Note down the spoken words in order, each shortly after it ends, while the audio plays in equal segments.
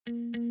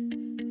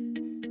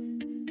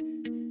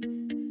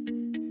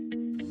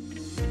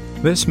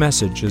This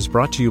message is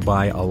brought to you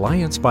by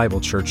Alliance Bible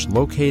Church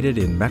located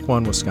in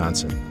Mequon,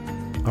 Wisconsin.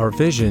 Our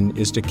vision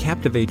is to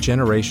captivate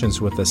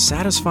generations with the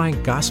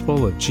satisfying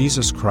gospel of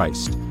Jesus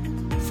Christ.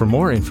 For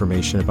more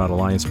information about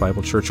Alliance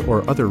Bible Church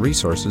or other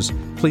resources,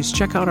 please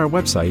check out our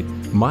website,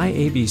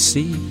 myabc.church.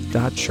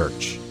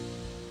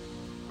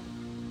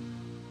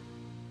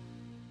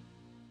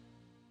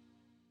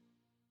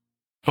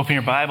 Open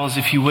your Bibles,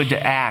 if you would,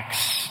 to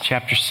Acts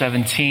chapter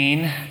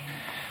 17.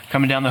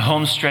 Coming down the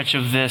home stretch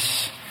of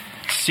this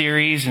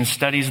series and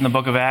studies in the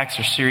book of Acts,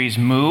 or series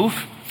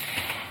Move.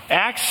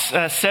 Acts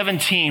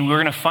 17, we're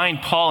going to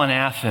find Paul in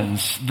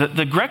Athens.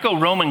 The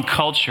Greco-Roman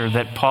culture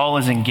that Paul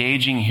is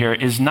engaging here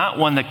is not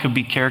one that could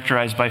be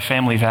characterized by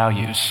family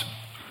values.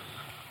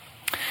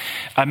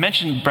 I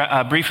mentioned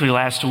briefly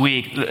last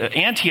week,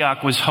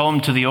 Antioch was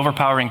home to the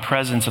overpowering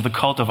presence of the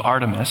cult of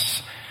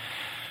Artemis,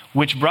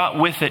 which brought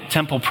with it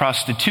temple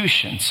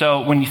prostitution.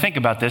 So when you think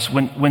about this,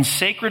 when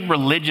sacred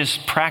religious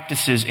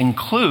practices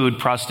include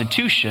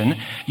prostitution,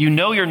 you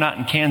know you're not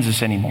in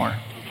Kansas anymore.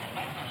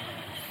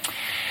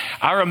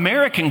 Our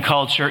American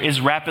culture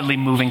is rapidly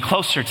moving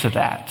closer to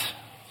that.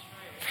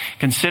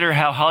 Consider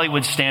how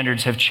Hollywood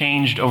standards have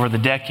changed over the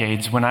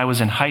decades. When I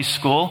was in high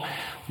school,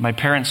 my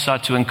parents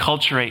sought to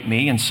enculturate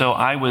me, and so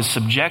I was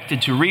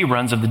subjected to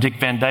reruns of the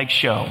Dick Van Dyke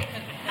Show.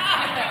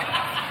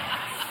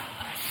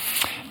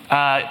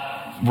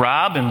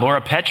 Rob and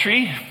Laura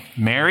Petrie,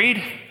 married,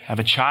 have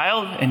a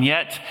child, and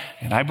yet,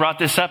 and I brought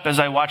this up as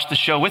I watched the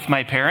show with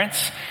my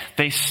parents,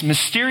 they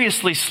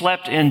mysteriously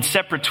slept in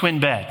separate twin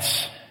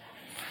beds.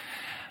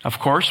 Of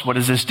course, what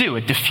does this do?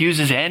 It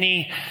diffuses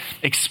any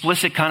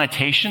explicit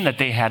connotation that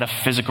they had a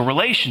physical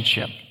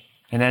relationship.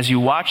 And as you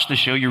watch the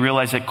show, you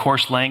realize that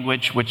coarse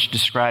language, which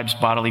describes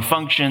bodily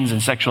functions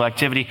and sexual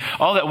activity,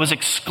 all that was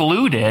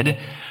excluded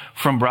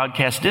from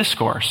broadcast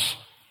discourse.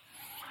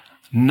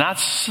 Not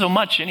so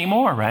much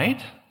anymore, right?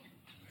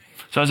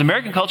 So as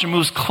American culture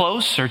moves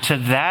closer to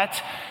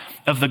that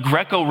of the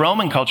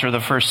Greco-Roman culture of the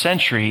first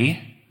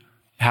century,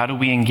 how do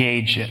we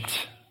engage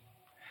it?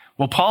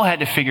 Well, Paul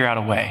had to figure out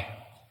a way,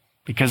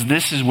 because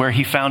this is where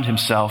he found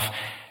himself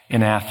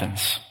in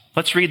Athens.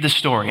 Let's read the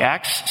story.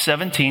 Acts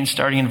 17,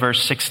 starting in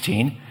verse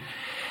 16.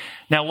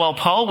 Now, while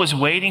Paul was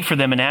waiting for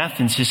them in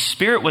Athens, his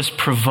spirit was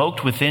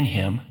provoked within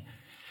him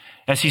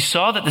as he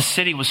saw that the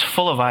city was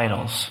full of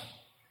idols.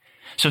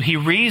 So he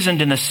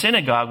reasoned in the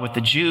synagogue with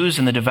the Jews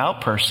and the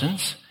devout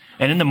persons,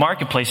 and in the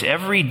marketplace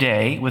every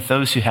day with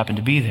those who happened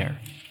to be there.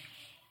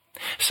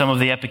 Some of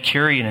the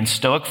Epicurean and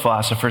Stoic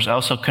philosophers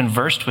also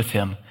conversed with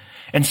him,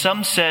 and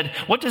some said,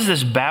 "What does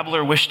this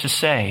babbler wish to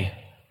say?"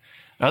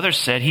 Others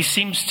said, "He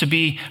seems to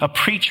be a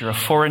preacher of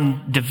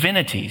foreign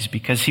divinities,"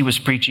 because he was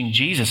preaching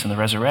Jesus and the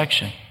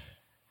resurrection.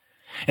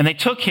 And they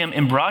took him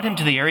and brought him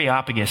to the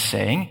Areopagus,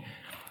 saying,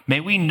 "May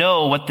we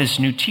know what this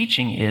new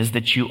teaching is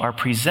that you are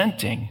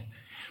presenting?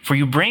 For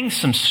you bring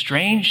some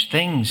strange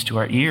things to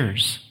our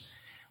ears.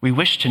 We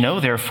wish to know,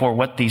 therefore,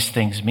 what these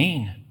things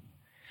mean."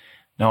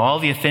 Now all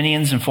the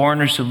Athenians and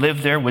foreigners who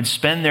lived there would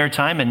spend their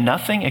time in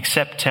nothing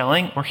except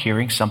telling or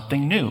hearing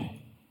something new.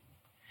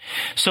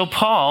 So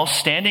Paul,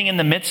 standing in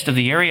the midst of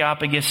the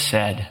Areopagus,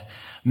 said,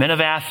 "Men of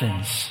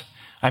Athens,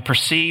 I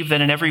perceive that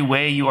in every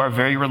way you are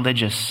very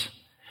religious.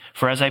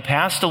 For as I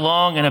passed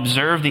along and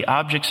observed the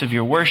objects of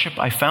your worship,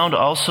 I found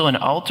also an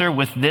altar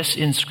with this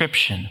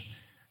inscription,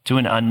 'To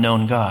an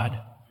unknown God.'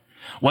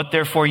 What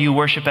therefore you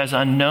worship as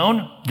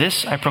unknown,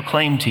 this I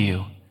proclaim to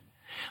you.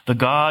 The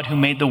God who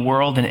made the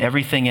world and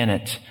everything in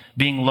it,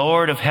 being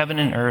Lord of heaven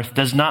and earth,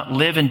 does not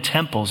live in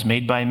temples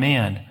made by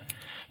man,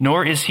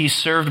 nor is he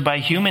served by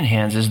human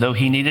hands as though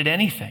he needed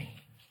anything,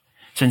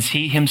 since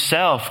he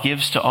himself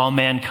gives to all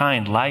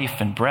mankind life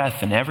and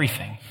breath and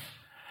everything.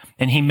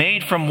 And he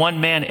made from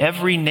one man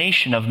every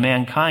nation of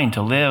mankind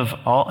to live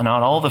on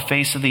all the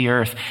face of the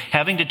earth,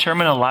 having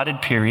determined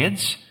allotted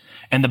periods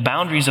and the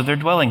boundaries of their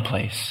dwelling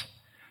place,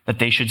 that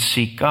they should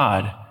seek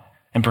God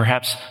and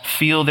perhaps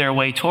feel their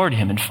way toward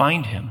him and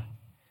find him.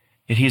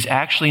 Yet he is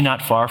actually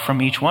not far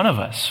from each one of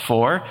us,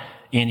 for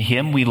in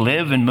him we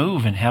live and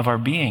move and have our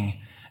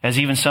being, as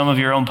even some of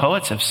your own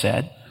poets have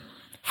said,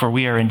 for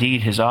we are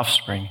indeed his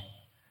offspring.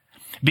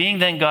 Being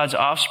then God's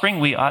offspring,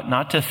 we ought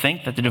not to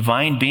think that the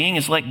divine being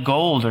is like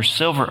gold or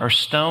silver or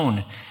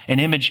stone, an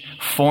image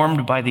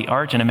formed by the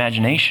art and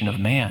imagination of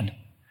man.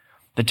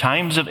 The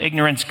times of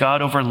ignorance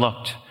God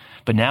overlooked,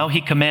 but now he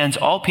commands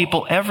all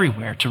people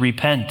everywhere to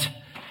repent,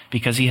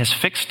 because he has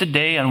fixed a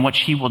day on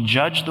which he will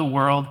judge the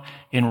world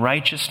in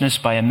righteousness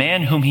by a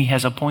man whom he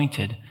has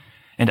appointed.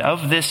 And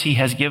of this he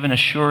has given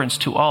assurance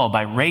to all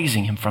by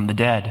raising him from the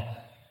dead.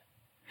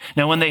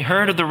 Now when they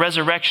heard of the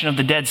resurrection of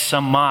the dead,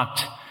 some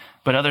mocked,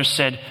 but others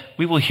said,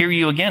 "We will hear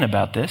you again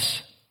about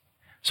this."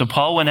 So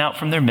Paul went out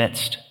from their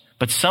midst,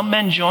 but some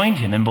men joined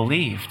him and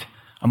believed,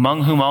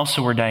 among whom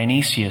also were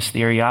Dionysius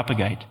the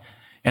Areopagite,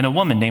 and a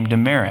woman named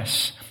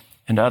Damaris,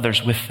 and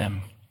others with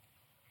them.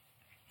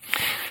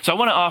 So I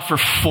want to offer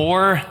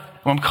I'm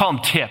going to call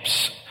them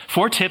tips.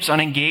 4 tips on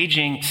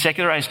engaging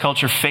secularized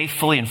culture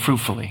faithfully and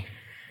fruitfully.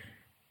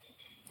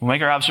 We'll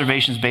make our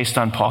observations based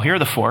on Paul. Here are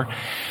the 4.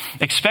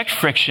 Expect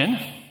friction.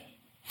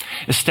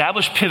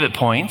 establish pivot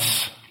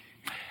points,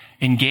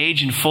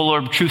 engage in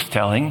full-orb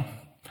truth-telling,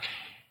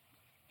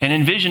 and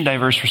envision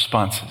diverse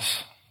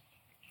responses.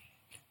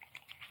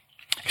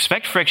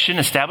 Expect friction,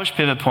 establish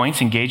pivot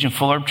points, engage in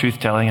full-orb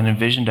truth-telling, and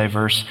envision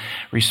diverse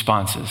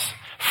responses.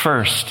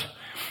 First,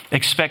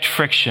 expect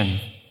friction.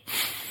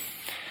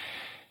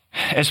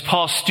 As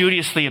Paul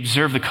studiously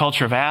observed the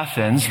culture of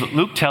Athens,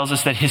 Luke tells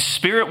us that his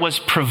spirit was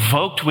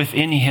provoked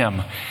within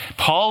him.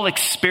 Paul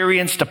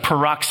experienced a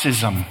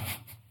paroxysm.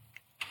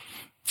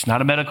 It's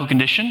not a medical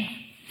condition.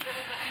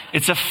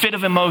 It's a fit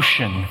of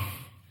emotion.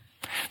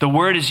 The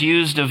word is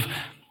used of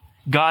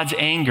God's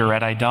anger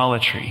at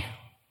idolatry.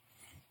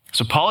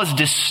 So Paul is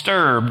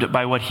disturbed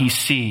by what he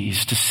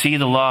sees. To see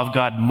the law of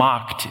God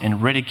mocked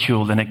and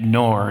ridiculed and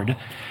ignored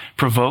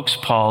provokes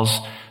Paul's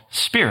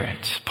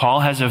spirit.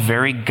 Paul has a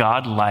very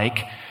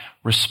God-like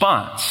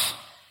response.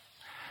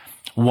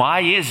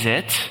 Why is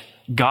it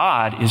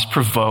God is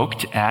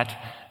provoked at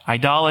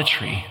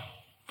idolatry?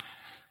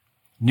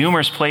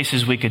 Numerous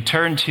places we could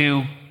turn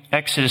to.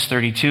 Exodus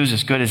 32 is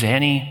as good as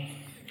any.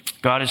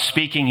 God is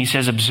speaking. He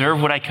says,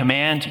 observe what I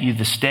command you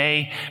this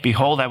day.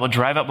 Behold, I will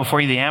drive out before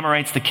you the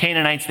Amorites, the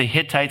Canaanites, the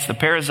Hittites, the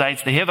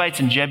Perizzites, the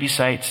Hivites, and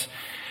Jebusites.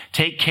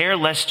 Take care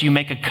lest you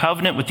make a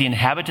covenant with the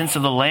inhabitants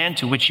of the land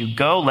to which you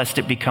go, lest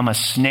it become a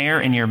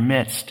snare in your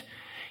midst.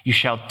 You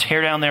shall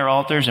tear down their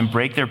altars and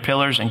break their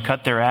pillars and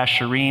cut their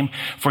asherim,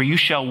 for you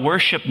shall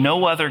worship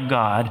no other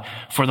God.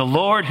 For the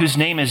Lord, whose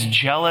name is a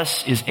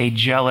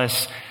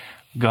jealous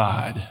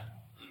God.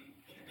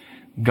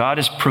 God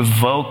is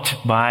provoked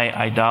by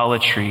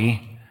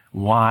idolatry.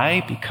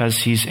 Why? Because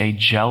he's a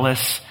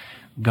jealous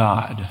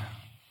God.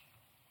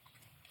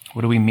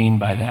 What do we mean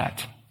by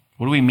that?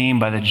 What do we mean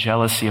by the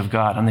jealousy of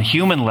God? On the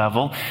human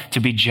level, to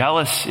be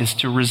jealous is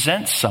to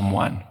resent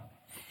someone.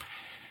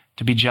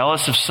 To be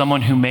jealous of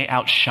someone who may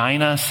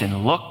outshine us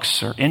in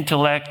looks or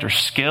intellect or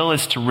skill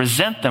is to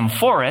resent them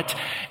for it,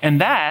 and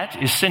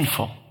that is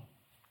sinful.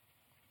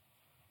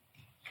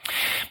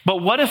 But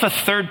what if a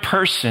third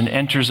person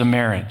enters a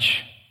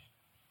marriage?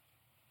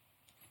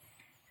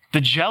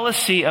 The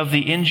jealousy of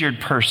the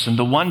injured person,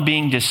 the one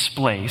being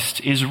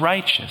displaced, is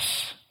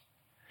righteous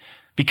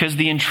because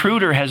the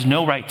intruder has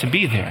no right to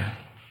be there.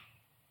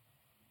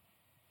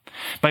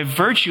 By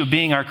virtue of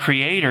being our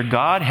creator,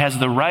 God has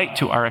the right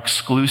to our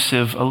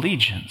exclusive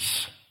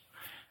allegiance.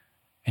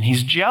 And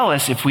he's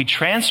jealous if we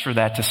transfer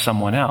that to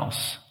someone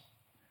else.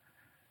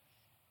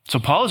 So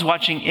Paul is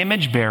watching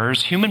image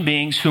bearers, human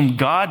beings whom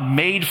God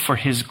made for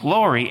his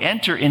glory,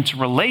 enter into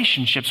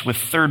relationships with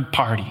third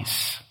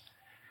parties.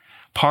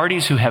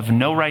 Parties who have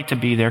no right to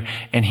be there,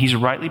 and he's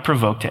rightly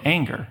provoked to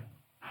anger.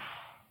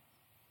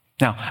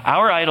 Now,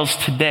 our idols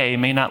today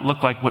may not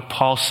look like what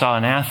Paul saw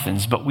in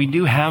Athens, but we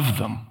do have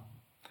them.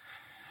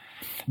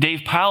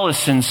 Dave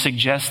Powlison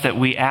suggests that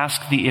we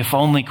ask the if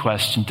only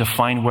question to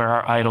find where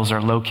our idols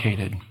are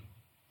located.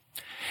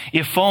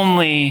 If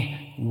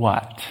only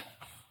what?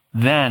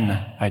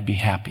 Then I'd be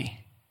happy.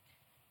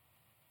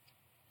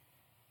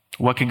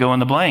 What could go in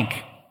the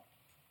blank?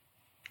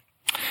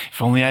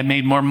 If only I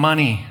made more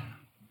money,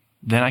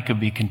 then I could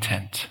be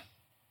content.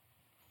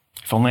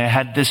 If only I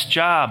had this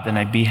job, then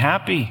I'd be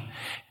happy.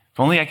 If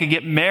only I could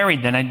get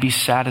married, then I'd be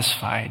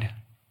satisfied.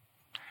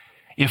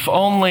 If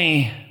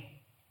only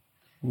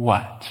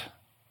what?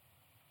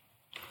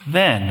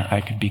 Then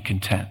I could be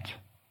content.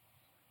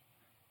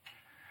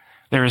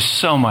 There is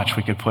so much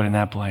we could put in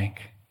that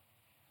blank.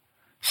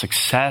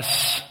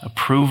 Success,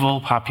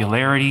 approval,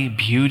 popularity,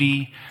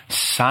 beauty,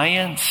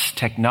 science,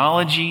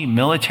 technology,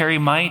 military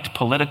might,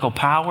 political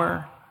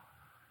power.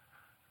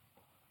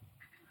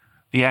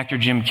 The actor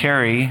Jim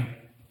Carrey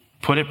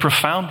put it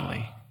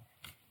profoundly.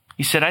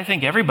 He said, I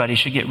think everybody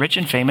should get rich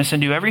and famous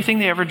and do everything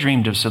they ever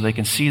dreamed of so they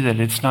can see that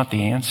it's not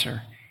the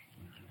answer.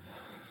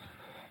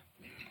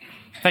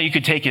 Now, you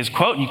could take his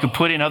quote and you could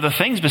put in other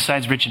things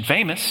besides rich and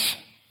famous,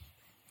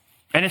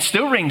 and it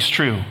still rings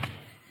true.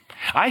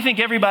 I think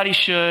everybody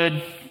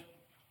should,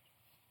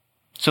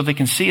 so they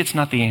can see it's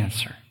not the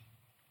answer.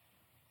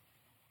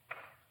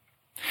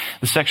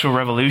 The sexual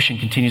revolution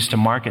continues to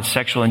market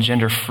sexual and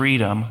gender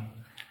freedom,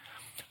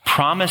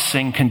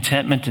 promising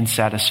contentment and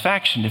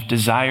satisfaction if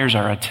desires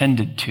are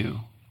attended to.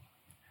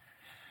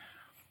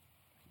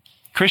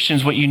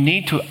 Christians, what you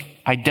need to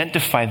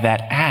identify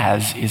that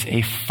as is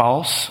a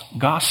false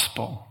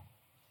gospel.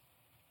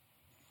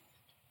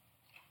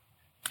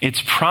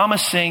 It's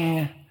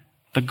promising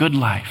the good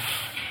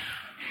life.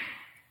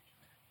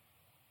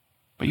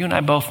 But you and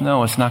I both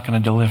know it's not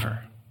going to deliver.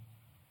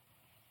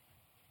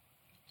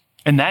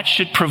 And that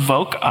should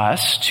provoke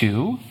us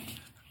to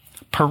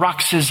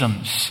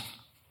paroxysms.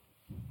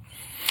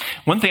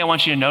 One thing I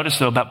want you to notice,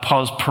 though, about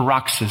Paul's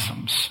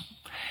paroxysms,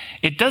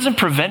 it doesn't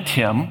prevent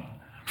him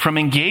from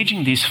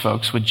engaging these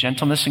folks with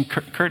gentleness and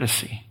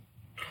courtesy.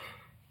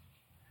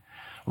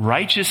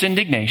 Righteous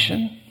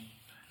indignation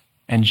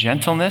and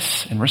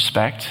gentleness and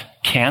respect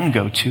can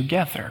go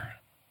together.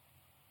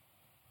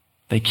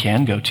 They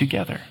can go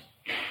together.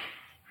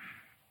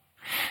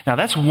 Now,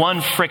 that's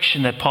one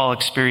friction that Paul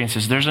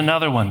experiences. There's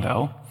another one,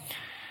 though.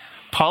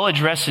 Paul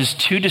addresses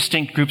two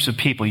distinct groups of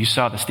people. You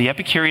saw this, the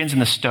Epicureans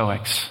and the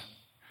Stoics.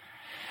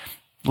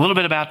 A little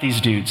bit about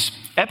these dudes.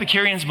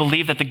 Epicureans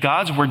believed that the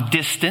gods were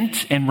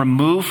distant and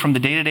removed from the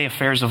day-to-day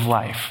affairs of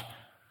life.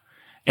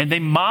 And they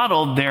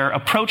modeled their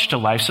approach to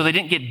life so they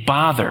didn't get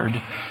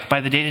bothered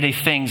by the day-to-day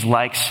things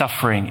like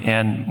suffering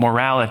and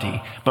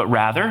morality, but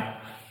rather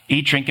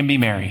eat, drink, and be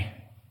merry.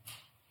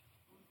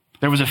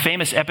 There was a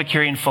famous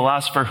Epicurean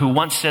philosopher who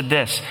once said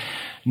this: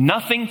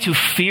 nothing to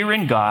fear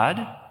in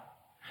God,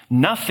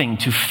 nothing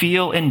to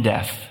feel in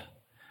death.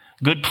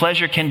 Good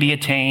pleasure can be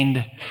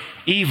attained,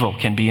 evil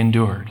can be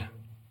endured.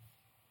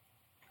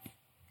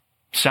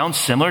 Sounds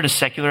similar to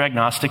secular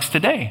agnostics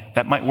today.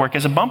 That might work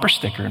as a bumper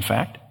sticker, in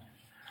fact.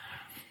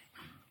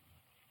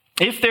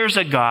 If there's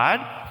a God,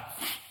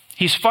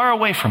 he's far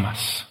away from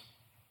us,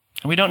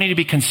 and we don't need to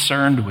be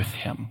concerned with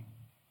him.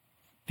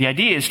 The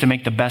idea is to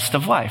make the best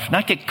of life,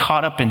 not get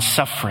caught up in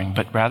suffering,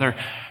 but rather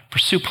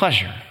pursue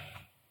pleasure.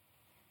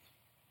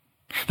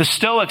 The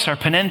Stoics are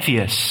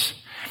panentheists.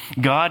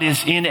 God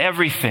is in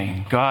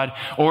everything. God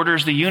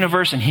orders the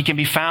universe, and he can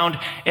be found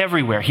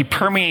everywhere. He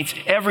permeates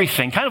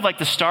everything, kind of like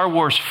the Star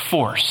Wars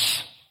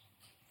Force.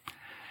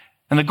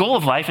 And the goal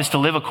of life is to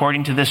live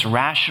according to this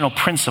rational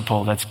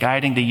principle that's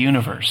guiding the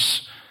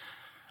universe.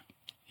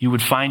 You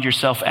would find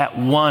yourself at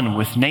one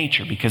with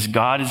nature because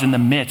God is in the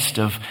midst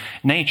of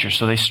nature.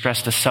 So they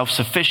stressed a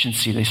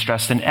self-sufficiency. They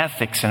stressed an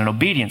ethics and an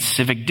obedience,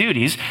 civic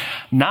duties,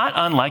 not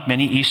unlike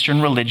many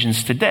Eastern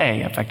religions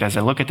today. In fact, as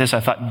I look at this,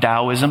 I thought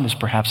Taoism is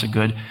perhaps a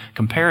good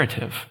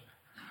comparative.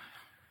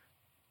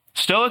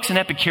 Stoics and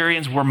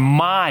Epicureans were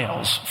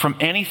miles from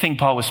anything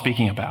Paul was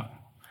speaking about.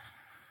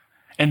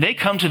 And they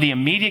come to the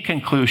immediate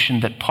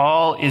conclusion that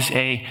Paul is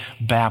a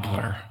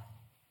babbler.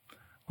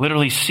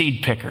 Literally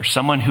seed picker,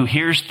 someone who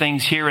hears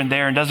things here and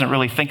there and doesn't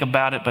really think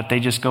about it, but they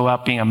just go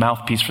out being a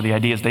mouthpiece for the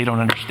ideas they don't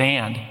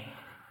understand.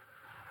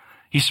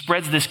 He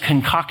spreads this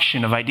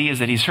concoction of ideas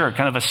that he's heard,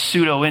 kind of a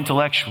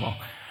pseudo-intellectual.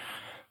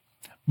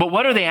 But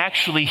what are they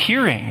actually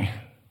hearing?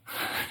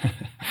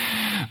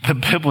 The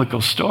biblical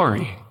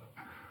story.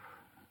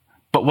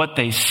 But what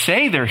they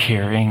say they're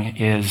hearing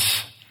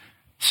is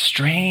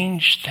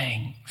strange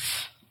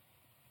things.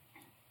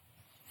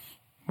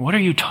 What are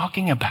you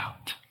talking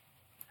about?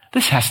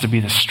 This has to be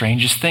the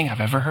strangest thing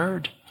I've ever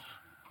heard.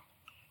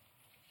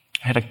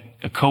 I had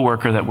a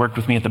coworker that worked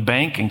with me at the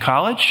bank in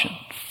college,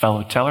 a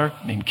fellow teller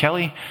named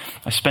Kelly.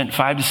 I spent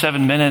 5 to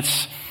 7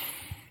 minutes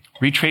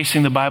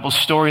retracing the Bible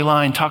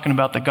storyline, talking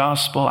about the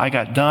gospel. I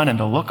got done, and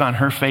the look on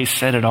her face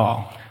said it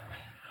all.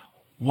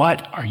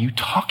 What are you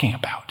talking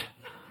about?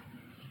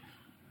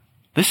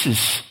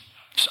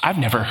 I've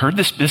never heard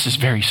this. This is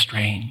very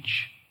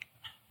strange.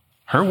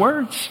 Her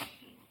words.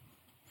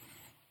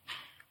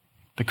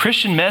 The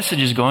Christian message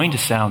is going to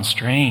sound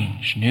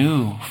strange,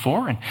 new,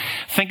 foreign.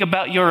 Think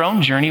about your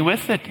own journey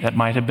with it. That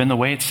might have been the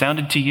way it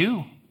sounded to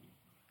you.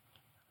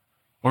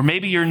 Or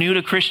maybe you're new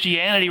to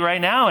Christianity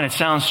right now and it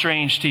sounds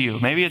strange to you.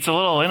 Maybe it's a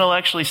little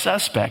intellectually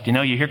suspect. You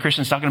know, you hear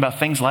Christians talking about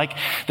things like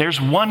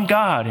there's one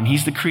God and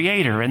he's the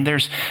creator, and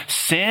there's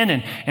sin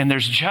and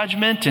there's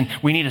judgment, and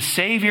we need a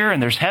savior,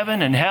 and there's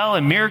heaven and hell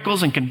and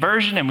miracles and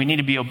conversion, and we need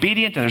to be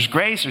obedient, and there's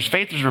grace, there's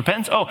faith, there's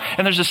repentance. Oh,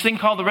 and there's this thing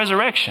called the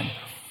resurrection.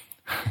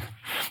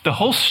 The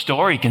whole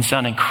story can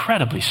sound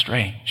incredibly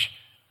strange.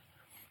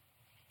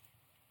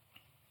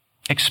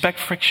 Expect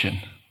friction.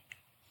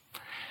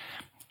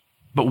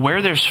 But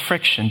where there's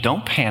friction,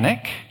 don't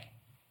panic.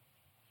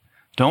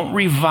 Don't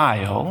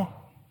revile.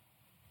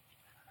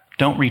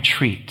 Don't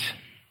retreat.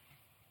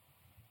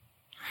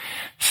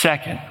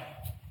 Second,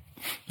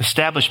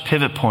 establish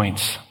pivot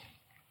points.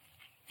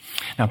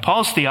 Now,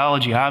 Paul's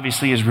theology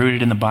obviously is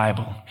rooted in the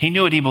Bible. He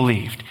knew what he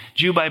believed.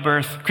 Jew by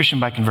birth, Christian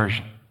by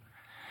conversion.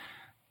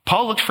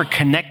 Paul looked for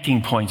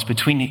connecting points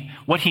between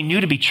what he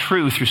knew to be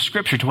true through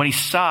Scripture to what he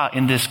saw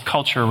in this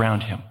culture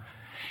around him.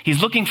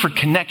 He's looking for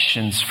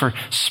connections, for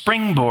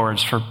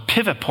springboards, for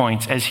pivot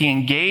points as he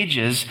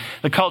engages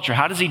the culture.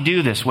 How does he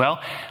do this?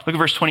 Well, look at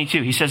verse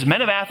 22. He says,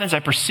 "Men of Athens, I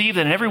perceive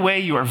that in every way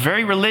you are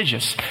very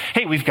religious."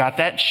 Hey, we've got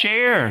that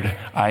shared.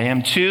 I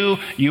am too.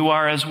 You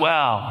are as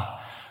well.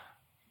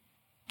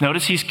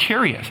 Notice he's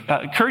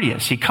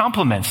courteous. He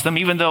compliments them,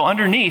 even though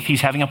underneath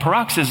he's having a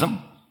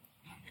paroxysm.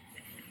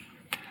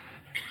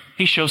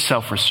 He shows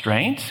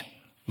self-restraint,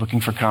 looking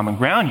for common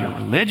ground. You're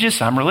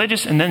religious, I'm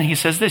religious. And then he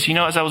says this, you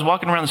know, as I was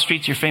walking around the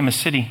streets of your famous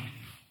city,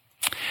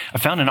 I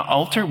found an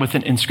altar with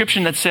an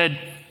inscription that said,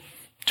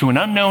 "To an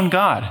unknown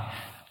God."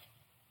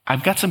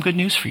 I've got some good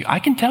news for you. I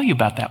can tell you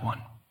about that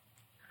one.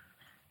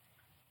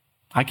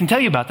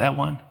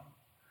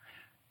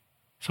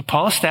 So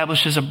Paul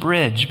establishes a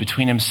bridge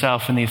between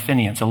himself and the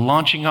Athenians, a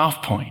launching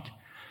off point.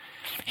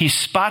 He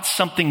spots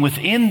something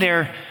within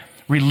their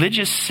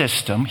religious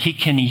system he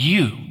can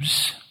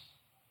use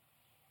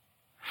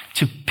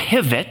to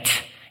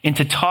pivot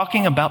into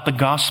talking about the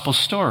gospel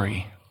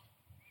story.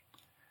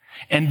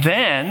 And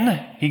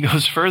then he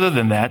goes further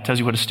than that, tells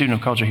you what a student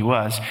of culture he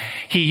was.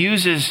 He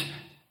uses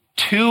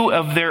two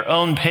of their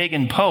own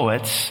pagan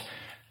poets,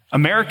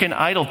 American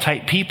Idol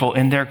type people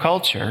in their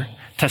culture,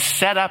 to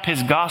set up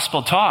his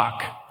gospel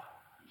talk.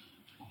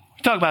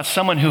 Talk about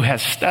someone who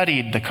has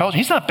studied the culture.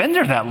 He's not been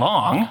there that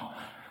long.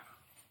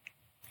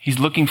 He's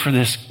looking for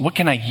this, what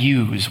can I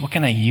use? What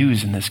can I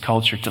use in this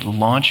culture to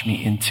launch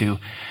me into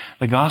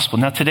the gospel?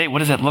 Now today, what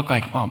does that look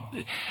like? Well,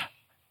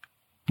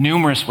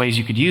 numerous ways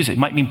you could use it. It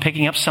might mean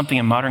picking up something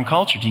in modern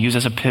culture to use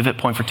as a pivot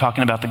point for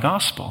talking about the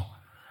gospel.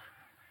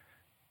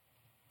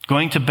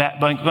 Going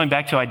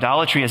back to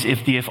idolatry as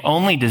if the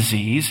if-only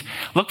disease,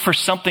 look for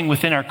something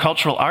within our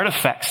cultural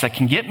artifacts that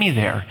can get me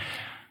there.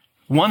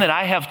 One that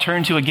I have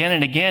turned to again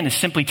and again is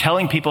simply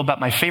telling people about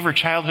my favorite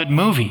childhood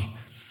movie,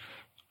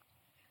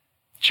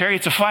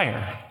 Chariots of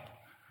Fire.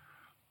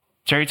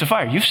 Chariots of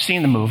Fire. You've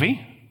seen the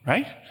movie,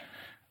 right?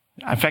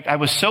 In fact, I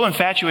was so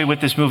infatuated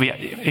with this movie.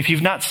 If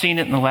you've not seen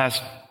it in the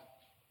last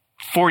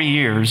 40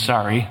 years,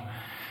 sorry.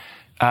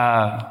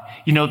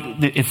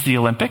 It's the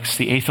Olympics,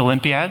 the 8th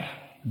Olympiad,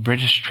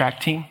 British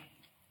track team.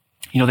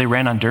 They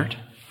ran on dirt,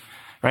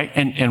 right?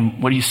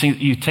 And what do you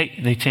see?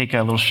 They take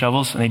little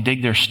shovels and they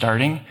dig their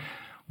starting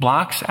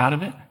blocks out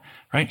of it,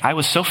 right? I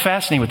was so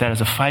fascinated with that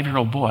as a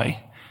 5-year-old boy.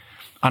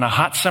 On a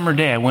hot summer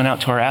day, I went out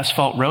to our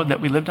asphalt road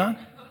that we lived on.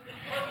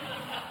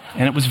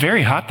 And it was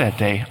very hot that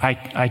day.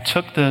 I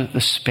took the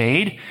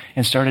spade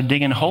and started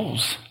digging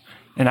holes.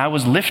 And I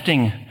was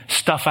lifting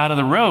stuff out of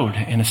the road,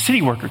 and a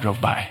city worker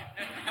drove by.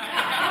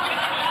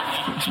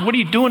 He said, "What are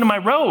you doing to my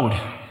road?"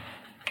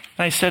 And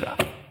I said,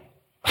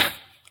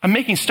 "I'm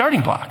making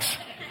starting blocks."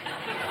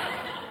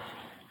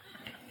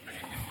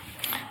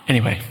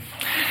 Anyway,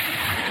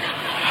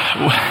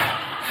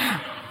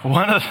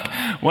 one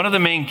of the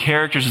main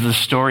characters of the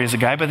story is a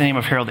guy by the name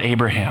of Harold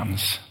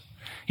Abrahams.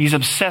 He's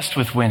obsessed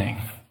with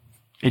winning.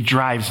 It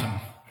drives him.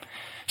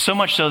 So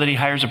much so that he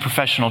hires a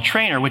professional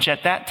trainer, which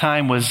at that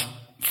time was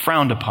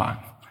frowned upon.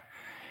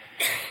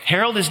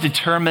 Harold is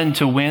determined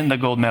to win the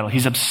gold medal.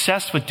 He's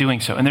obsessed with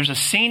doing so. And there's a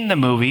scene in the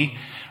movie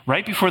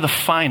right before the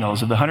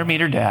finals of the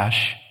 100-meter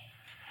dash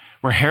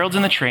where Harold's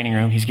in the training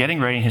room. He's getting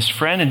ready. And his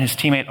friend and his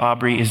teammate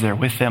Aubrey is there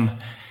with him.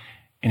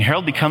 And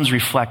Harold becomes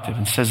reflective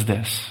and says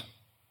this.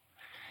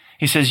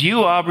 He says,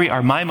 "You, Aubrey,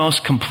 are my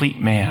most complete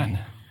man.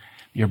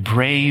 You're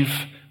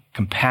brave,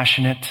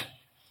 compassionate,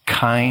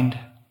 kind,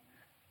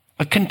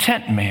 a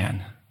content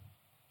man.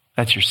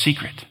 That's your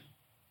secret.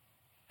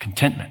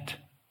 Contentment.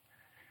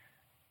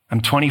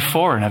 I'm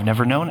 24 and I've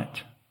never known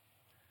it.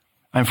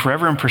 I'm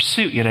forever in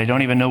pursuit, yet I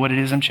don't even know what it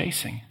is I'm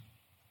chasing.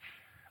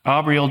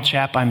 Aubrey, old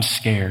chap, I'm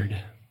scared.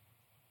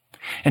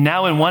 And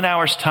now in 1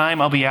 hour's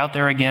time, I'll be out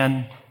there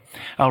again.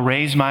 I'll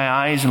raise my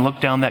eyes and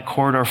look down that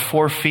corridor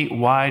 4 feet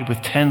wide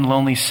with 10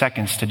 lonely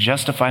seconds to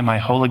justify my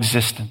whole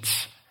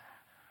existence.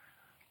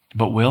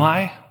 But will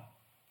I?"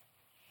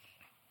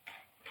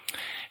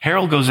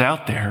 Harold goes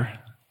out there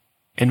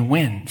and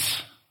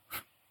wins.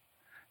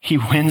 He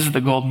wins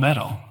the gold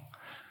medal.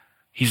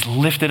 He's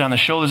lifted on the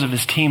shoulders of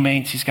his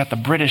teammates. He's got the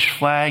British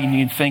flag, and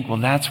you'd think, well,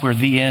 that's where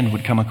the end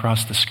would come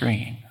across the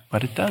screen.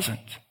 But it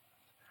doesn't.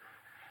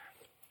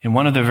 In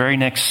one of the very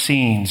next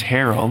scenes,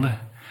 Harold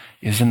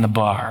is in the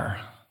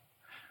bar,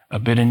 a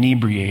bit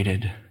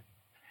inebriated,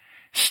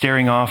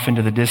 staring off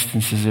into the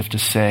distance as if to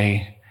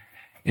say,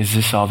 "Is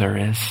this all there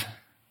is?"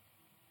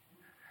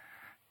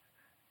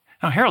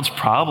 Now, Harold's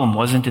problem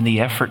wasn't in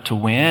the effort to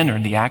win or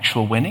the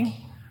actual winning.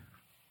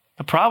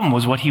 The problem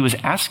was what he was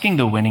asking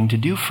the winning to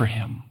do for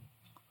him.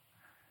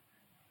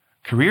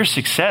 Career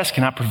success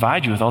cannot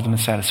provide you with ultimate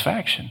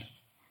satisfaction.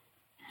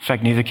 In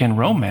fact, neither can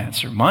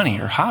romance or money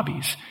or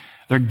hobbies.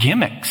 They're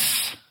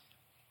gimmicks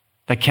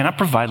that cannot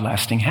provide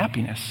lasting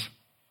happiness.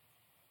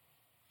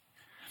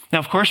 Now,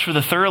 of course, for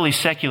the thoroughly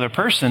secular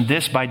person,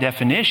 this, by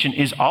definition,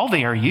 is all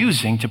they are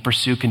using to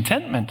pursue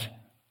contentment.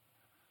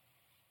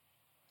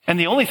 And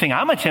the only thing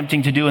I'm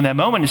attempting to do in that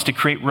moment is to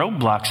create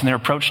roadblocks in their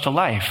approach to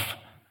life,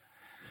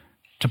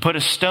 to put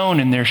a stone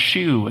in their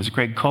shoe, as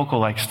Greg Koukl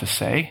likes to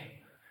say.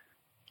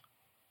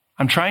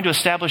 I'm trying to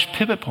establish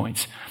pivot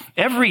points.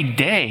 Every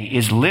day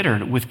is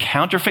littered with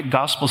counterfeit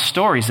gospel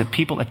stories that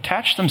people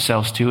attach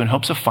themselves to in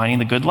hopes of finding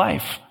the good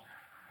life.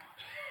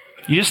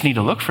 You just need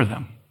to look for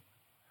them.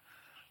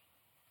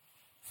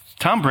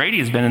 Tom Brady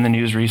has been in the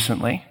news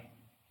recently.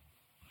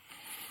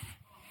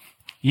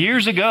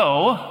 Years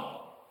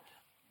ago,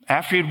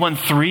 after he'd won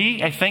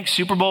 3, I think,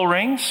 Super Bowl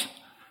rings,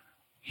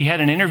 he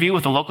had an interview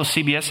with a local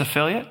CBS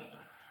affiliate.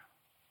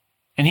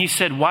 And he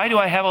said, "Why do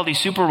I have all these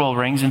Super Bowl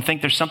rings and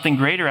think there's something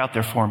greater out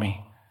there for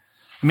me?"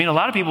 I mean, a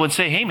lot of people would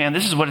say, "Hey, man,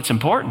 this is what it's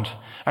important.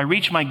 I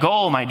reach my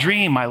goal, my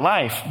dream, my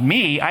life."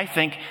 Me, I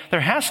think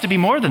there has to be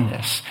more than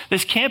this.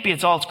 This can't be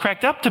all it's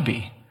cracked up to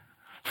be.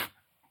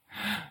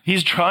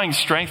 He's drawing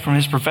strength from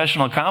his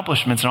professional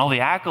accomplishments and all the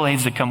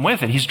accolades that come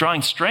with it. He's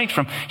drawing strength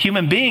from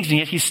human beings, and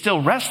yet he's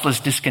still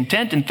restless,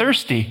 discontent, and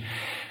thirsty.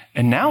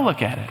 And now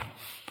look at it.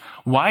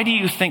 Why do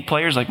you think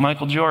players like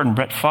Michael Jordan,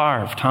 Brett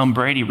Favre, Tom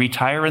Brady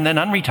retire and then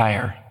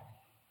unretire?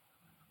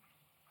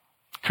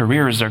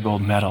 Career is their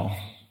gold medal.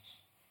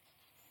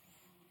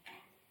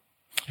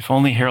 If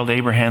only Harold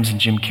Abrahams and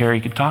Jim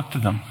Carrey could talk to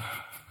them.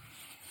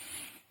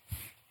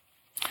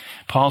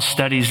 Paul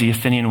studies the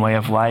Athenian way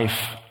of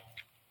life.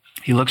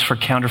 He looks for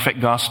counterfeit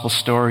gospel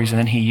stories, and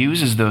then he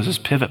uses those as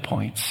pivot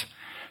points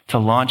to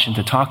launch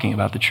into talking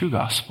about the true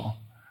gospel.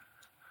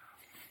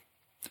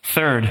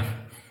 Third,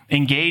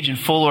 engage in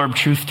full-orb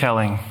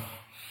truth-telling.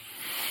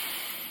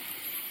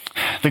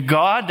 The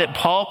God that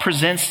Paul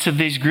presents to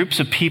these groups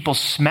of people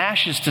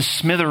smashes to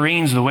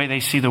smithereens the way they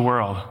see the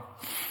world.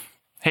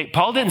 Hey,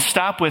 Paul didn't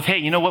stop with, hey,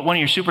 you know what? One of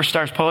your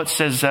superstars poets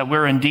says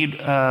we're indeed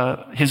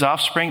his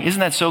offspring. Isn't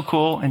that so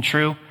cool and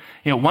true?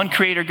 You know, one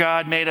creator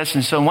God made us,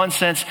 and so in one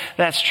sense,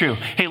 that's true.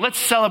 Hey, let's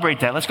celebrate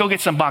that. Let's go get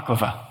some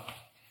baklava.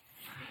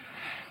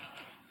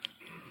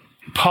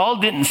 Paul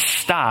didn't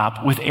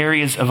stop with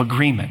areas of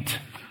agreement.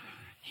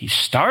 He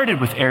started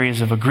with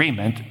areas of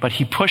agreement, but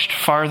he pushed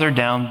farther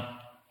down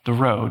the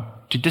road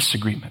to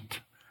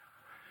disagreement.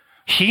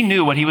 He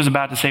knew what he was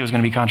about to say was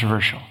going to be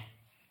controversial.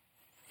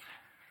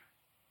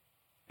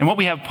 And what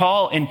we have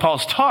in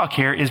Paul's talk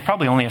here is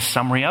probably only a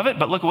summary of it,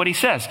 but look at what he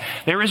says.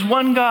 There is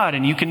one God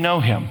and you can know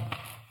him.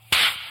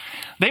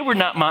 They were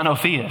not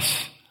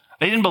monotheists.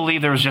 They didn't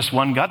believe there was just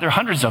one God. There are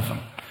hundreds of them.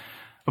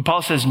 But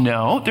Paul says,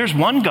 no, there's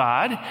one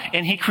God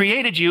and he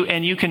created you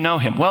and you can know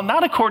him. Well,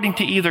 not according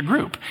to either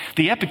group.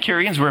 The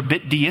Epicureans were a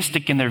bit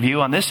deistic in their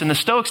view on this, and the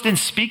Stoics didn't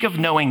speak of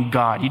knowing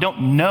God. You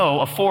don't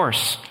know a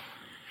force.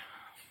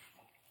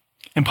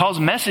 And Paul's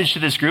message to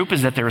this group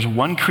is that there is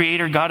one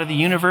creator, God of the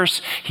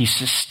universe. He's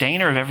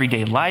sustainer of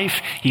everyday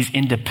life. He's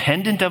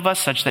independent of us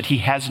such that he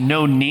has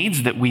no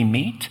needs that we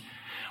meet.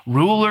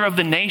 Ruler of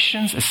the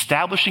nations,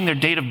 establishing their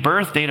date of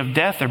birth, date of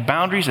death, their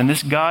boundaries, and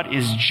this God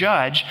is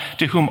judge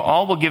to whom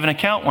all will give an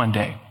account one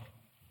day.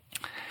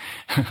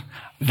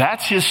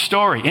 That's his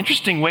story.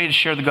 Interesting way to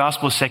share the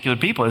gospel with secular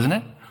people, isn't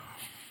it?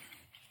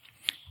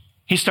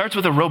 He starts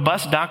with a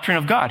robust doctrine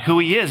of God, who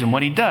he is and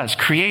what he does.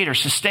 Creator,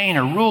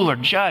 sustainer, ruler,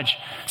 judge,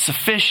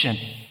 sufficient.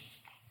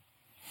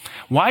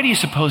 Why do you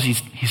suppose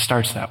he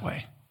starts that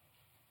way?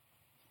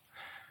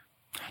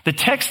 The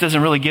text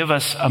doesn't really give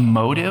us a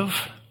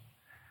motive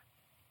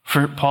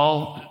for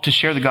Paul to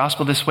share the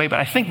gospel this way, but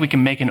I think we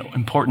can make an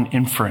important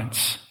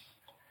inference.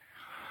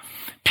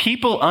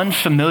 People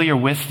unfamiliar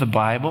with the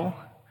Bible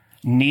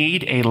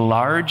need a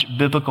large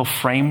biblical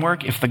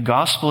framework if the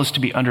gospel is to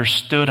be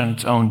understood on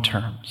its own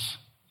terms.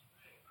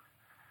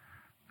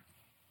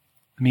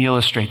 Let me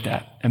illustrate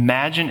that.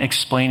 Imagine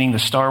explaining the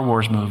Star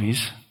Wars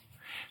movies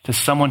to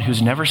someone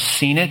who's never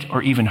seen it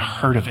or even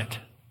heard of it.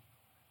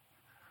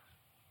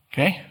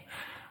 Okay?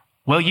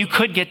 Well, you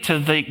could get to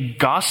the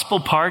gospel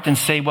part and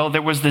say, well,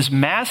 there was this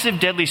massive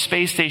deadly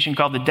space station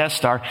called the Death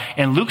Star,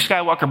 and Luke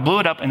Skywalker blew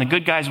it up and the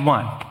good guys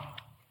won.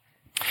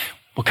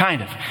 Well,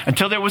 kind of.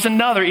 Until there was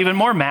another, even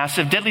more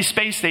massive, deadly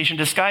space station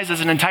disguised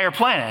as an entire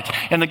planet.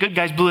 And the good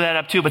guys blew that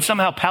up too. But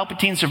somehow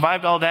Palpatine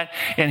survived all that,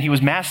 and he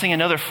was massing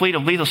another fleet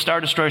of lethal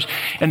Star Destroyers.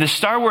 And the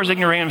Star Wars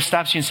ignoramus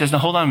stops you and says, now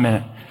hold on a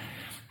minute.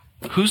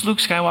 Who's Luke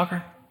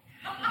Skywalker?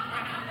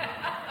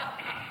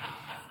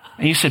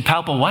 And you said,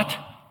 Palpa what?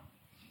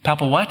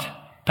 Palpa what?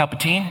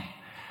 Palpatine?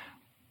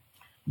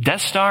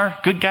 Death Star?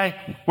 Good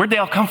guy? Where'd they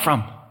all come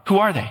from? Who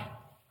are they?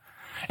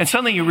 And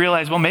suddenly you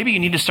realize, well, maybe you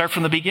need to start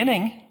from the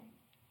beginning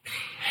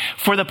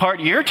for the part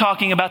you're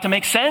talking about to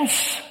make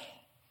sense.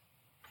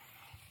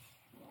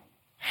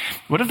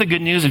 What if the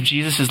good news of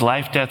Jesus'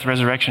 life, death,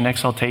 resurrection,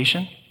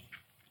 exaltation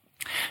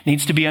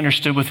needs to be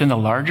understood within the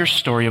larger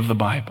story of the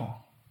Bible?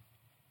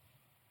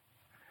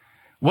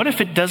 What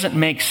if it doesn't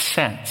make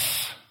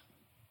sense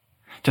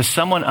to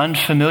someone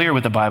unfamiliar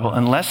with the Bible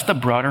unless the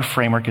broader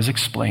framework is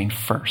explained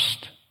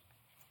first?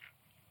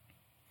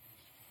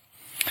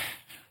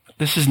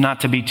 This is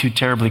not to be too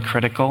terribly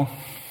critical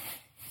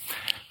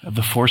of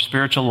the four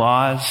spiritual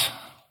laws,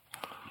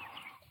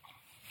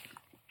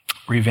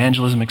 or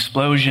evangelism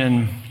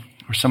explosion,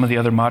 or some of the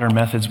other modern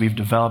methods we've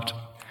developed.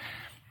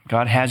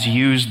 God has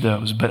used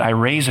those, but I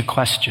raise a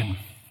question.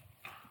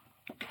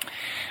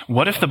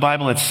 What if the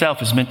Bible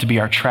itself is meant to be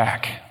our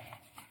track?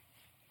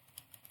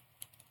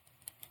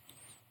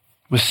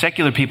 With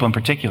secular people in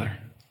particular.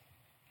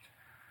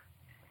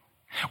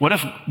 What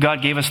if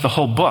God gave us the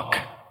whole book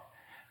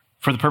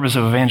for the purpose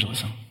of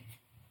evangelism?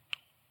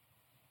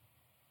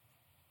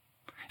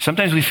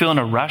 Sometimes we feel in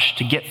a rush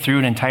to get through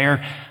an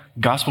entire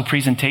gospel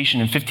presentation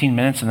in 15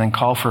 minutes and then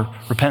call for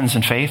repentance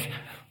and faith.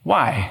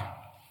 Why?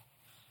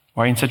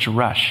 Why are you in such a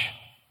rush?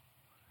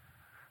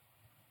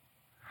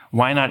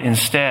 Why not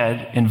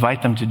instead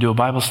invite them to do a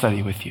Bible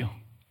study with you,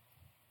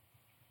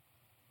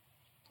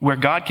 where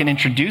God can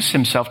introduce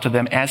himself to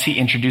them as he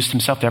introduced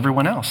himself to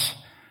everyone else?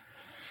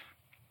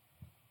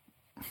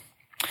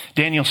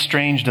 Daniel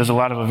Strange does a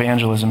lot of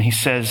evangelism. He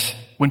says,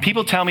 when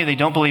people tell me they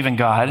don't believe in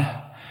God,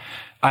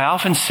 I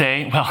often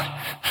say, well,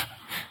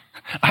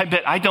 I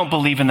bet I don't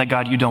believe in the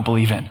God you don't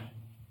believe in.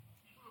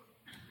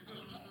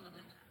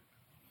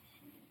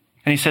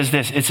 And he says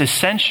this, it's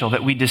essential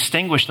that we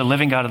distinguish the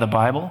living God of the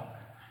Bible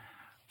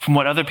from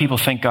what other people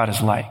think God is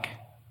like.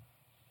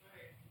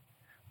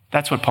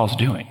 That's what Paul's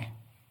doing.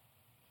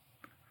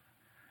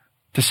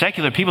 To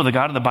secular people, the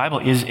God of the Bible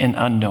is an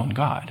unknown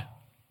God.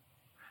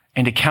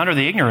 And to counter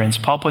the ignorance,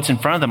 Paul puts in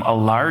front of them a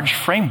large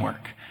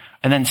framework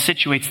and then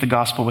situates the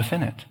gospel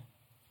within it.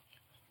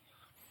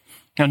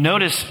 Now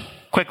notice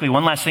Quickly,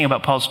 one last thing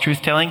about Paul's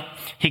truth-telling.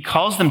 He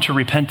calls them to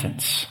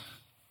repentance.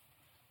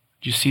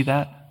 Do you see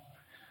that?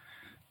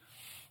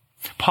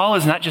 Paul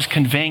is not just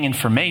conveying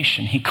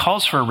information. He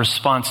calls for a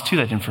response to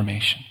that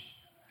information.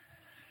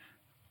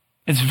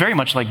 It's very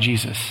much like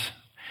Jesus.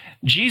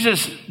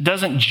 Jesus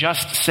doesn't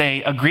just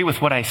say, agree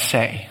with what I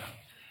say.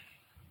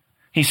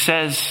 He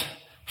says,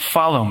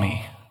 follow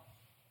me.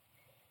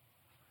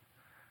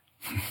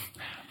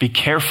 Be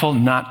careful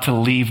not to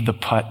leave the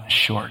putt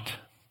short.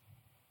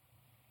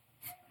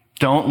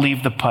 Don't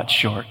leave the putt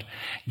short.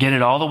 Get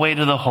it all the way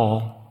to the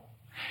hole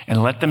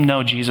and let them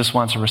know Jesus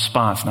wants a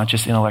response, not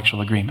just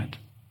intellectual agreement.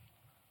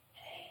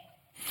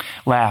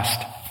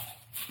 Last,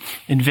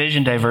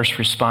 envision diverse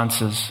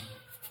responses.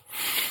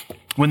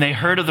 When they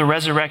heard of the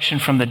resurrection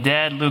from the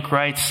dead, Luke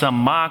writes, some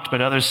mocked,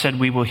 but others said,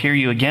 we will hear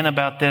you again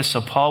about this.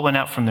 So Paul went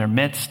out from their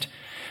midst.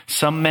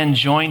 Some men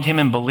joined him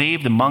and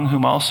believed, among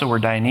whom also were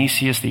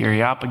Dionysius the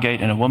Areopagite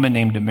and a woman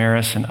named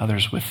Damaris and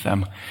others with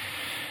them.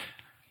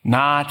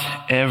 Not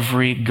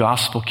every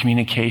gospel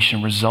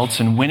communication results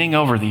in winning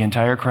over the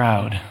entire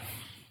crowd.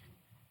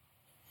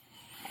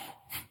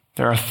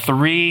 There are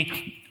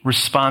three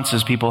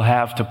responses people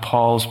have to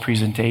Paul's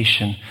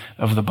presentation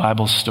of the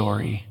Bible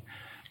story: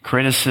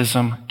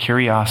 criticism,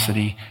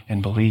 curiosity,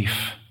 and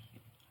belief.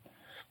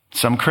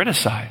 Some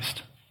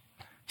criticized.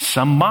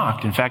 Some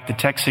mocked. In fact, the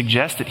text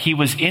suggests that he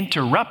was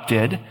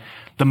interrupted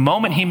the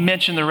moment he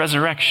mentioned the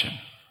resurrection.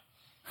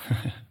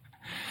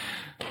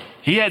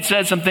 He had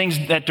said some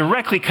things that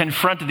directly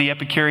confronted the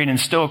Epicurean and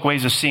Stoic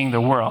ways of seeing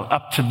the world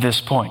up to this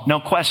point,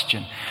 no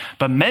question.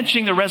 But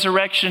mentioning the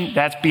resurrection,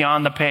 that's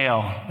beyond the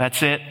pale.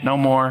 That's it, no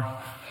more.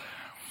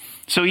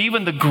 So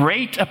even the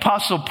great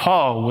Apostle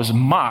Paul was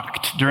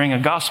mocked during a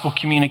gospel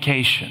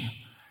communication.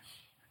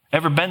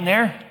 Ever been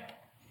there?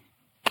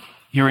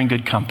 You're in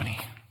good company.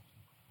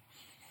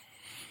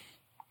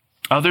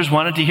 Others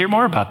wanted to hear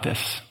more about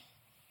this.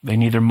 They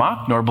neither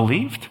mocked nor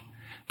believed,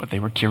 but they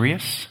were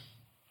curious.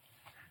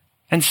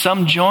 And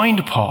some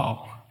joined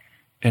Paul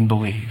and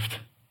believed.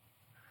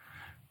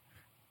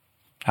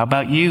 How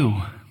about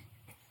you?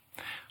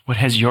 What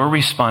has your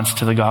response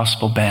to the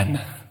gospel been?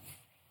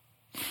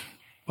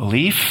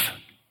 Belief?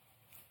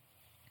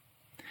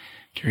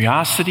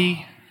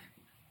 Curiosity?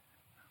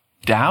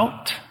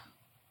 Doubt?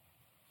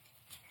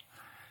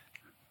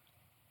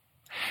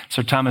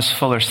 Sir Thomas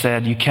Fuller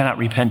said, you cannot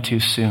repent too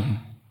soon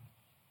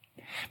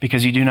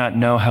because you do not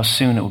know how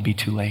soon it will be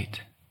too late.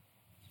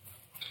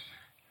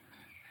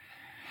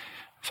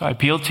 So I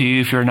appeal to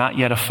you, if you're not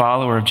yet a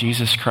follower of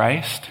Jesus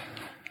Christ,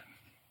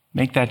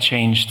 make that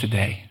change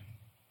today.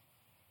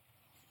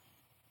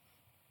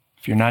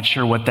 If you're not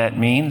sure what that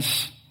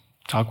means,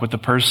 talk with the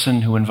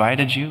person who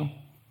invited you.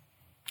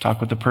 Talk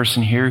with the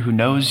person here who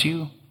knows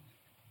you.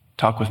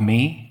 Talk with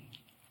me.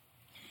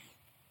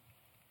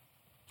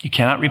 You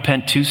cannot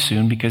repent too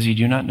soon because you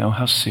do not know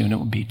how soon it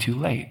will be too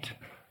late.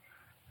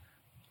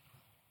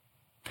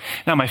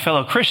 Now, my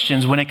fellow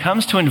Christians, when it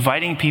comes to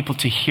inviting people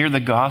to hear the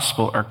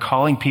gospel or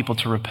calling people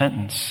to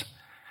repentance,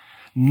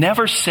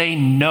 never say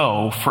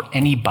no for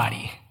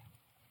anybody.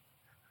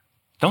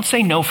 Don't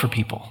say no for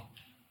people.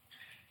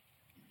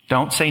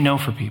 Don't say no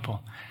for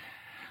people.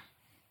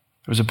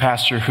 There was a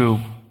pastor who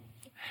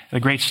had a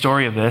great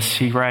story of this.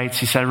 He writes,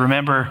 he said, I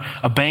remember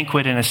a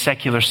banquet in a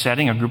secular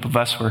setting. A group of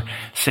us were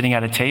sitting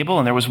at a table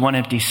and there was one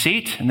empty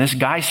seat and this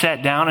guy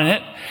sat down in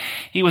it.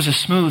 He was a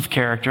smooth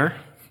character.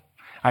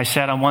 I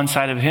sat on one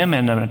side of him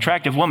and an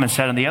attractive woman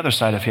sat on the other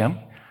side of him.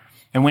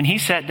 And when he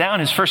sat down,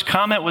 his first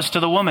comment was to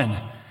the woman,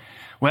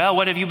 well,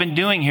 what have you been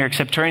doing here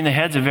except turning the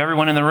heads of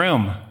everyone in the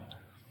room?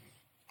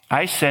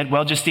 I said,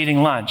 well, just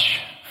eating lunch.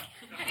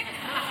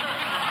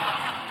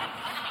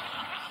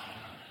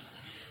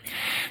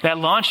 That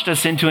launched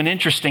us into an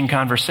interesting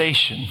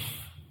conversation,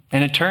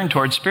 and it turned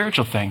towards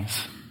spiritual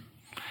things.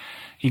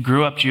 He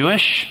grew up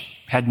Jewish,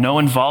 had no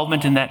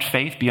involvement in that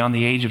faith beyond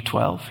the age of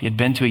 12. He had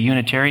been to a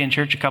Unitarian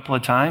church a couple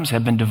of times,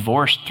 had been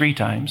divorced 3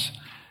 times.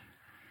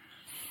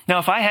 Now,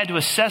 if I had to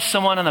assess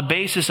someone on the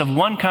basis of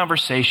one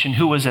conversation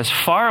who was as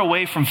far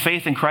away from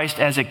faith in Christ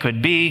as it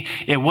could be,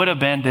 it would have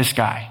been this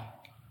guy.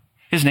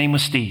 His name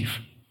was Steve.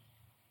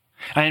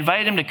 I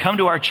invited him to come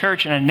to our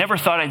church, and I never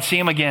thought I'd see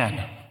him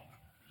again.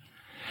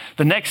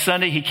 The next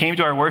Sunday, he came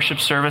to our worship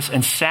service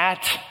and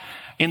sat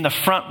in the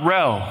front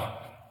row.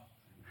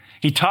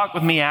 He talked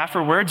with me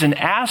afterwards and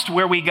asked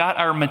where we got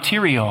our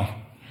material.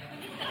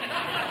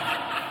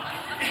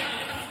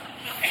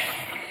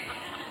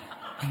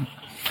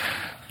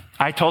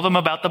 I told him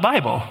about the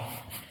Bible,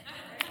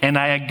 and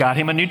I got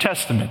him a New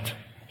Testament.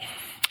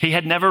 He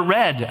had never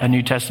read a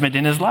New Testament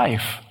in his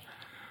life.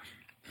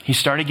 He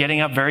started getting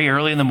up very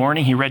early in the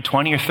morning. He read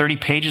 20 or 30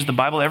 pages of the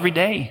Bible every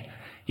day.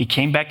 He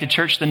came back to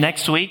church the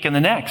next week and the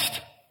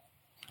next.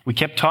 We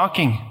kept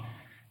talking,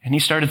 and he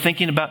started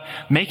thinking about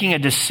making a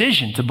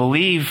decision to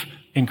believe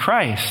in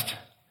Christ.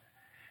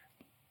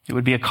 It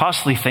would be a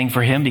costly thing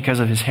for him because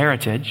of his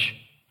heritage.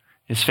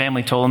 His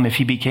family told him if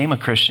he became a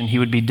Christian, he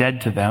would be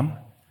dead to them.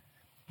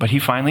 But he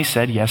finally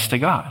said yes to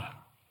God.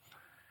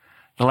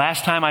 The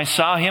last time I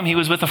saw him, he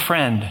was with a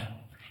friend.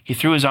 He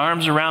threw his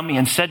arms around me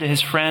and said to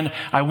his friend,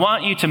 I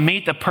want you to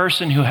meet the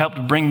person who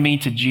helped bring me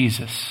to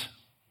Jesus.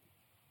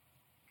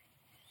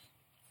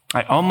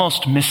 I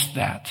almost missed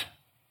that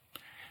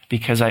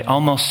because I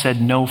almost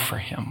said no for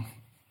him.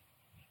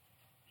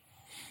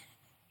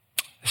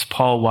 As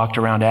Paul walked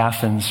around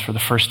Athens for the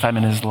first time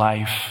in his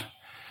life,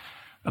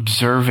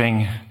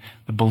 observing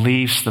the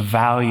beliefs, the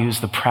values,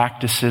 the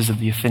practices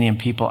of the Athenian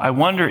people, I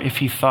wonder if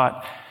he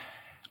thought,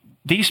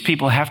 these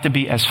people have to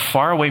be as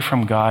far away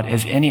from God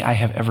as any I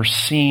have ever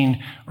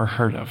seen or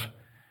heard of.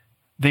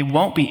 They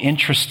won't be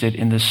interested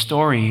in the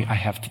story I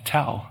have to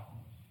tell.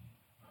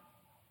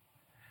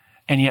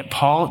 And yet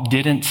Paul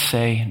didn't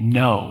say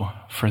no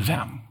for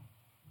them.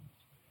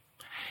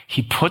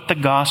 He put the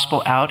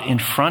gospel out in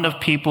front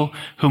of people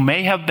who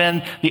may have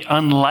been the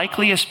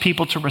unlikeliest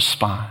people to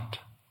respond.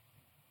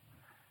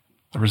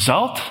 The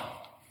result?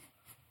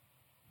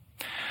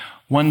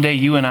 One day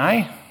you and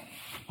I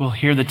will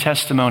hear the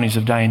testimonies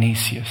of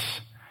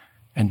Dionysius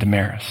and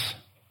Damaris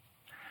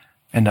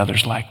and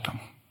others like them.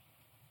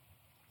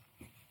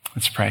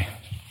 Let's pray.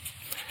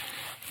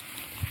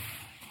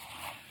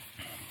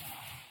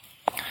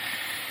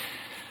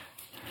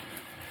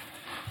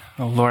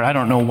 Oh Lord, I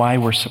don't know why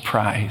we're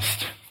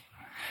surprised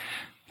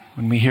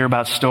when we hear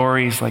about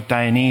stories like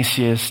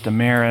Dionysius,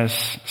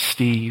 Damaris,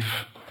 Steve,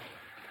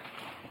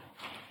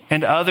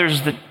 and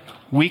others that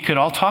we could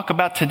all talk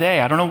about today.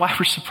 I don't know why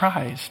we're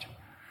surprised.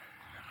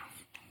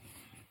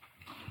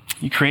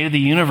 You created the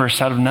universe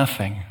out of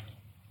nothing.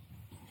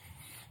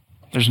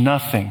 There's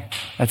nothing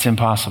that's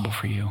impossible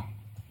for you.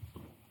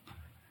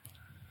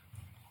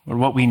 Lord,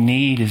 what we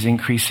need is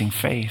increasing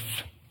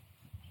faith.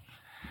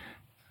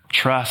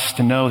 Trust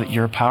to know that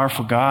you're a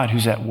powerful God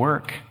who's at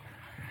work.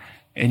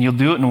 And you'll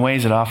do it in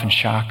ways that often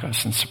shock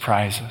us and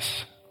surprise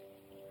us.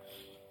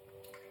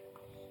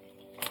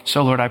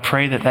 So, Lord, I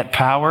pray that that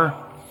power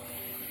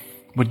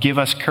would give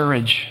us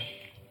courage.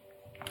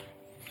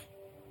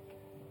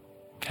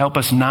 Help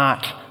us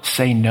not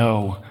say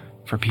no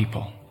for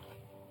people.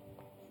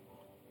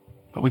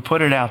 But we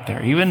put it out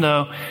there. Even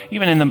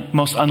in the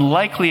most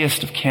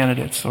unlikeliest of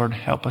candidates, Lord,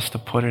 help us to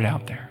put it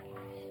out there.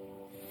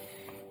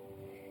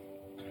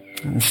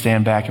 And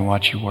stand back and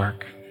watch you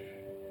work.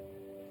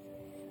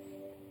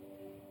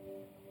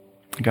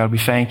 God, we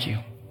thank you.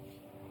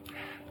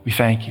 We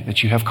thank you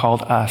that you have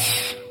called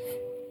us.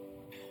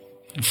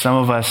 And some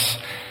of us,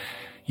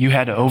 you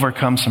had to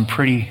overcome some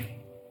pretty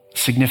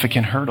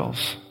significant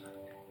hurdles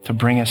to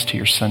bring us to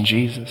your son,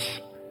 Jesus.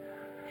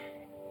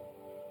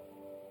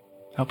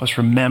 Help us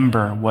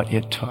remember what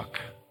it took,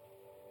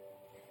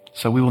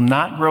 so we will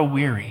not grow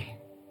weary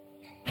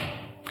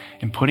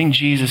in putting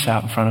Jesus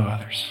out in front of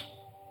others.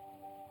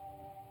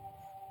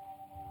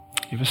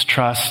 Give us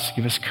trust,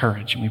 give us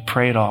courage, and we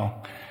pray it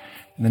all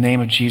in the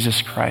name of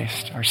Jesus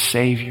Christ, our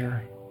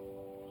Savior,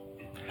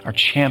 our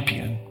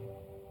champion,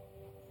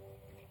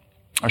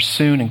 our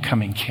soon and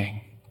coming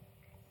King.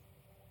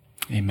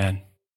 Amen.